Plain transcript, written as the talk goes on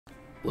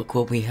Look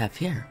what we have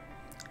here.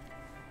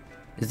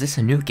 Is this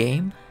a new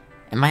game?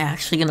 Am I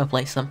actually gonna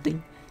play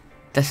something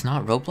that's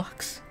not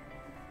Roblox?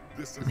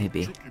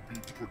 Maybe.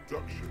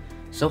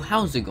 So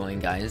how's it going,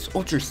 guys?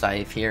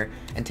 UltraScythe here,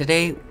 and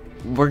today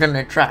we're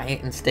gonna try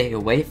and stay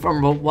away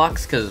from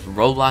Roblox because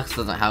Roblox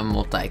doesn't have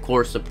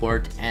multi-core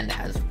support and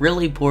has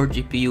really poor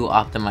GPU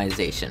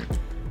optimization.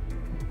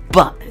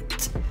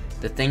 But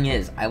the thing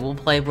is, I will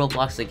play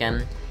Roblox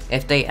again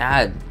if they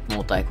add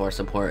multi-core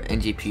support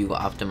and GPU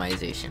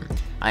optimization.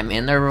 I'm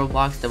in their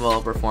Roblox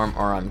developer forum,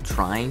 or I'm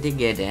trying to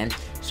get in,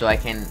 so I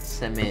can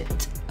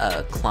submit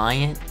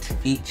client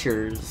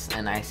features,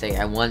 and I say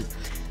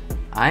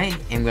I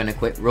am gonna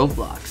quit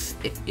Roblox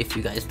if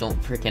you guys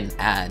don't freaking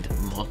add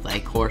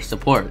multi-core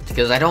support,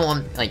 because I don't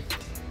want, like,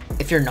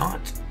 if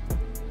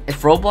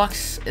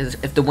Roblox is,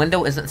 if the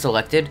window isn't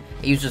selected,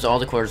 it uses all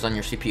the cores on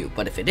your CPU,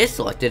 but if it is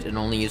selected, it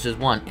only uses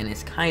one, and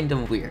it's kind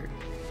of weird.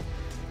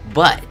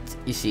 But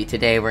you see,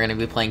 today we're gonna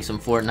be playing some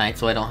Fortnite,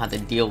 so I don't have to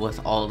deal with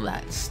all of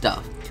that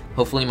stuff.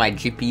 Hopefully my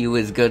GPU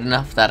is good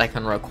enough that I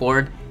can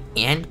record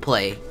and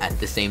play at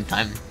the same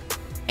time,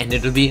 and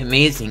it'll be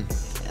amazing.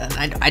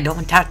 And I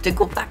don't have to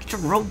go back to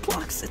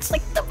Roblox. It's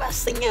like the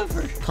best thing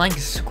ever. Playing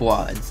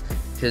squads,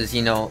 because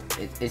you know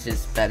it's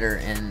just better,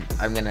 and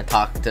I'm gonna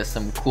talk to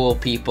some cool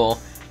people,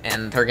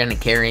 and they're gonna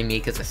carry me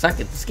because I suck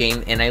at this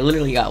game, and I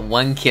literally got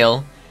 1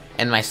 kill.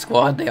 And my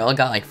squad, they all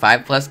got like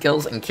 5+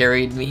 kills and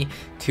carried me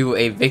to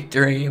a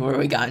victory where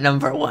we got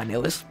 #1.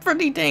 It was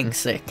pretty dang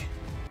sick.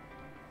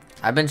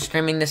 I've been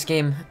streaming this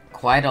game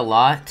quite a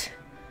lot.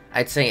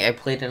 I'd say I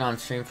played it on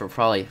stream for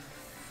probably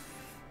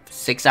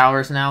 6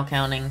 hours now,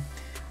 counting.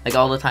 Like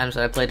all the times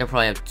that I played, I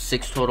probably have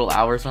 6 total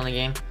hours on the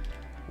game,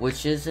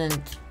 which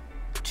isn't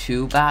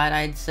too bad,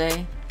 I'd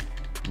say.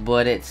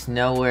 But it's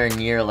nowhere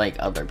near like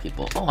other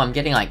people. Oh, I'm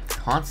getting like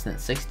constant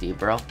 60,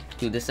 bro.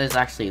 Dude, this is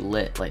actually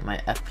lit. Like my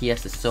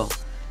FPS is so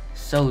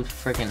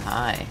freaking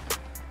high.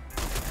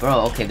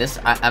 Bro, okay,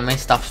 I might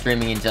stop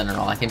streaming in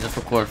general. I can just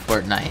record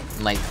Fortnite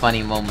and like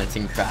funny moments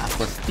and crap.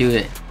 Let's do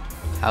it.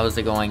 How's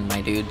it going, my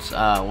dudes?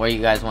 Where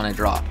you guys want to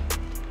drop?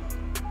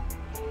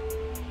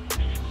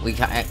 We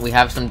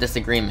have some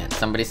disagreement.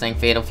 Somebody's saying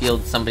Fatal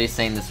Field, somebody's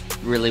saying this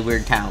really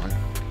weird town.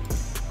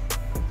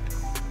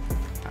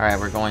 Alright,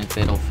 we're going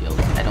Fatal Field.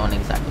 I don't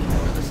exactly know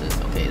where this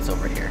is. Okay, it's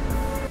over here.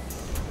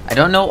 I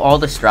don't know all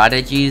the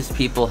strategies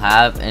people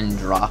have in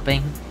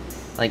dropping.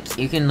 Like,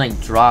 you can like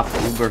drop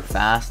uber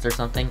fast or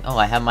something. Oh,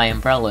 I have my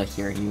umbrella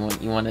here. You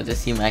wanted to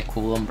see my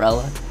cool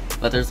umbrella?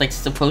 But there's like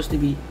supposed to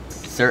be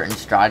certain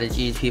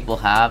strategies people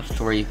have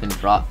to where you can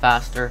drop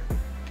faster.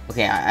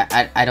 Okay,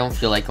 I don't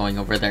feel like going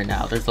over there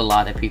now. There's a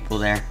lot of people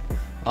there.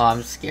 Oh,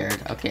 I'm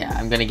scared. Okay,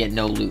 I'm gonna get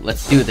no loot.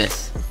 Let's do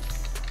this.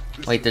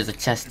 Wait, there's a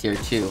chest here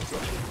too.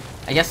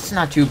 I guess it's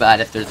not too bad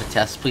if there's a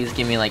chest. Please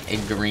give me like a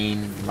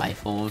green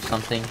rifle or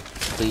something,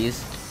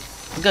 please.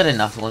 Good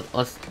enough.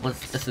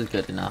 This is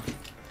good enough.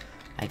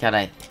 I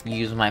gotta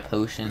use my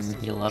potion and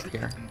heal up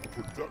here.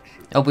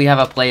 Oh, we have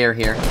a player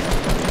here.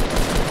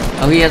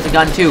 Oh, he has a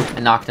gun too.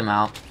 I knocked him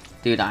out.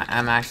 Dude,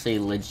 I'm actually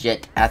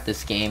legit at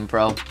this game,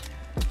 bro.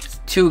 It's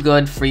too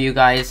good for you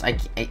guys. I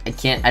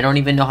can't. I don't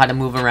even know how to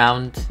move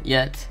around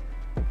yet.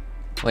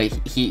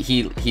 Wait,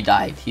 he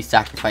died. He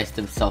sacrificed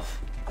himself.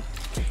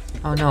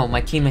 Oh no, my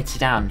teammate's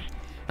down.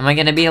 Am I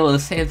gonna be able to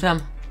save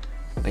them?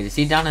 Wait, is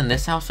he down in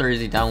this house or is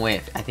he down way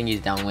at, I think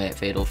he's down way at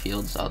Fatal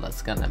Field, so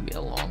that's gonna be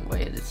a long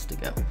way just to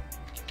go.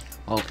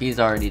 Well, he's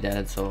already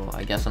dead, so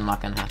I guess I'm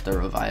not gonna have to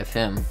revive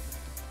him.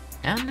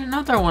 And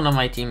another one of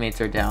my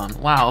teammates are down.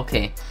 Wow,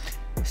 okay.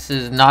 This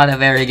is not a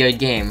very good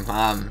game.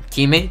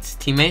 Teammates,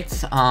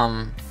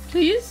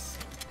 please?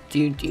 Do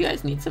you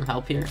guys need some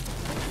help here?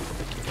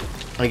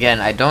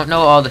 Again, I don't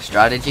know all the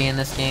strategy in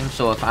this game,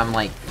 so if I'm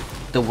like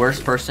the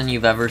worst person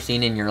you've ever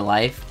seen in your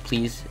life,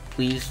 please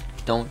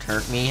don't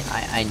hurt me.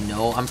 I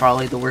know I'm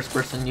probably the worst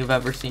person you've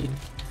ever seen,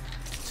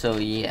 so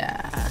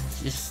yeah,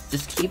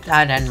 just keep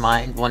that in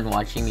mind when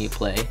watching me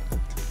play.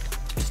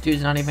 This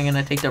dude's not even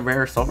gonna take the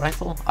rare assault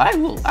rifle. I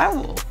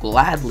will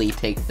gladly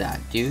take that,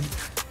 dude.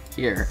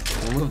 Here,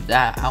 remove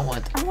that. I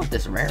want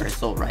this rare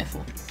assault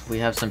rifle. We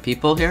have some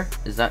people here.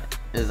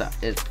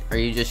 Are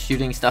you just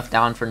shooting stuff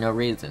down for no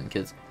reason?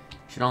 Because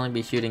should only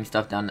be shooting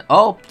stuff down.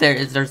 Oh,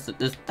 there's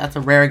that's a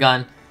rare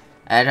gun.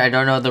 I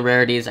don't know the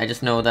rarities. I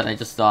just know that I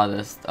just saw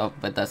this. Oh,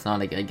 but that's not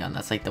a good gun.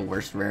 That's like the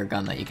worst rare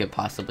gun that you could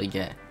possibly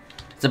get.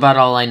 It's about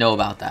all I know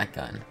about that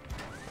gun.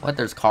 What?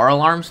 There's car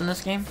alarms in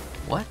this game?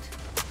 What?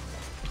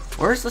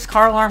 Where's this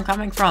car alarm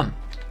coming from?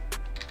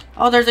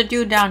 Oh, there's a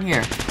dude down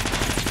here.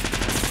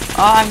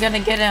 Oh, I'm gonna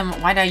get him.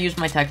 Why'd I use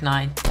my Tech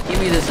 9? Give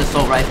me this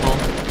assault rifle.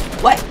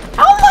 What?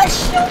 How much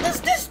shield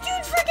does this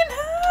dude freaking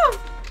have?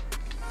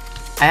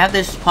 I have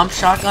this pump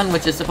shotgun,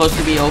 which is supposed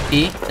to be OP.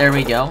 There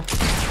we go.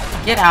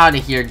 Get out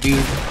of here, dude.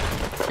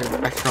 Your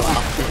retro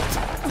outfits.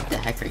 What the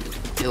heck are you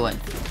doing?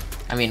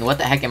 I mean, what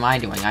the heck am I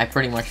doing? I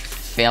pretty much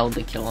failed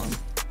to kill him.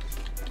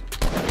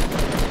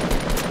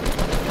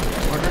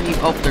 Where are you?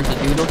 Oh, there's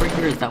a dude over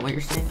here. Is that what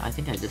you're saying? I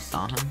think I just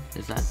saw him.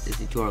 Is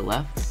he to our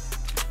left?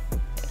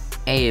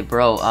 Hey,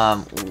 bro.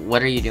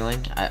 What are you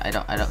doing? I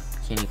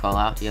Can you call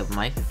out? Do you have a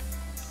mic?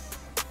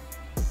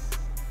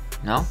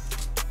 No?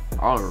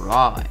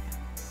 Alright.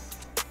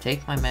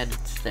 Take my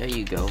meds. There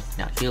you go.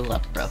 Now heal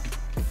up, bro.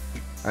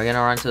 Are we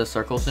gonna run to the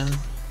circle soon?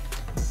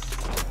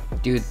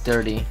 Dude,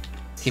 30.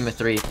 Team of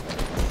 3.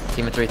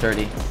 Team of 3,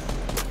 30.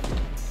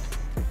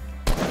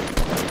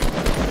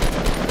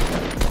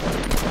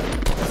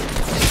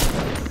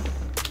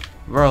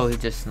 Bro, he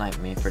just sniped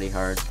me pretty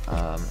hard.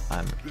 I'm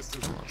almost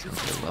gonna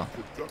do well.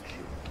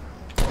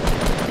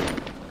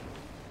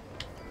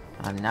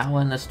 I'm now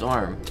in the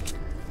storm.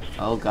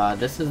 Oh god,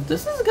 this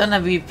is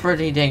gonna be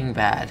pretty dang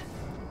bad.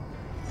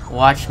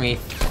 Watch me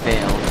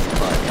fail,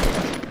 but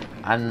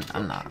I'm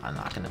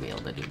not gonna be able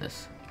to do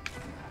this.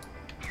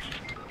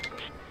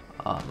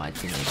 Oh, my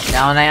teammate's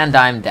down and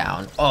I'm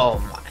down. Oh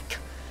my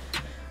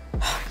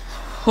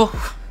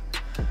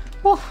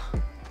god.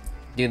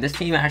 Dude, this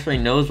team actually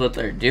knows what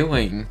they're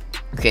doing.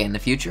 Okay, in the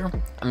future,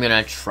 I'm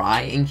gonna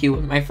try and queue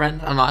with my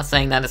friend. I'm not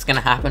saying that it's gonna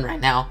happen right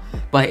now,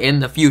 but in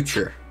the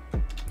future.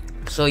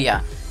 So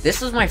yeah,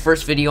 this is my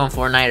first video on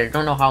Fortnite. I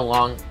don't know how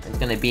long it's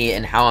gonna be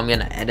and how I'm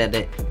gonna edit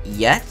it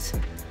yet.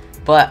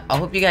 But I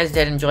hope you guys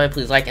did enjoy.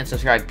 Please like and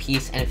subscribe.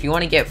 Peace. And if you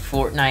want to get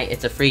Fortnite,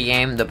 it's a free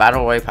game. The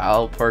Battle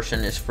Royale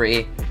portion is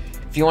free.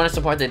 If you want to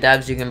support the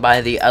devs, you can buy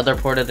the other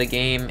port of the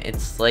game.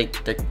 It's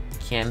like the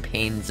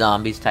campaign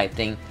zombies type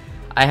thing.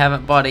 I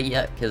haven't bought it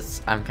yet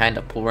because I'm kind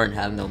of poor and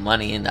have no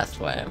money, and that's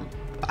why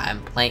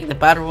I'm playing the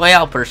Battle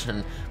Royale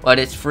person. But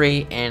it's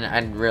free, and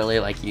I'd really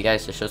like you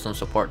guys to show some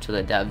support to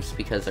the devs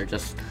because they're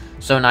just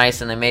so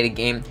nice, and they made a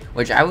game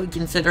which I would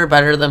consider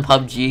better than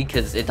PUBG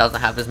because it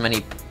doesn't have as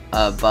many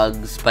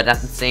bugs, but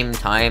at the same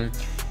time,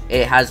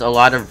 it has a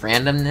lot of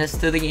randomness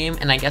to the game,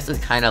 and I guess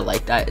it's kind of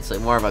like that. It's like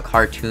more of a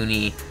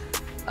cartoony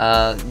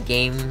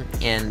game,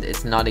 and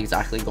it's not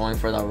exactly going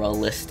for the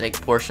realistic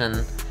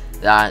portion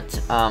that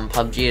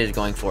PUBG is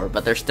going for,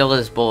 but there still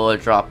is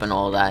bullet drop and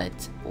all that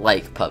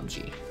like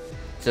PUBG.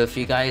 So if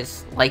you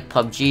guys like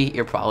PUBG,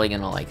 you're probably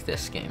gonna like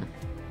this game.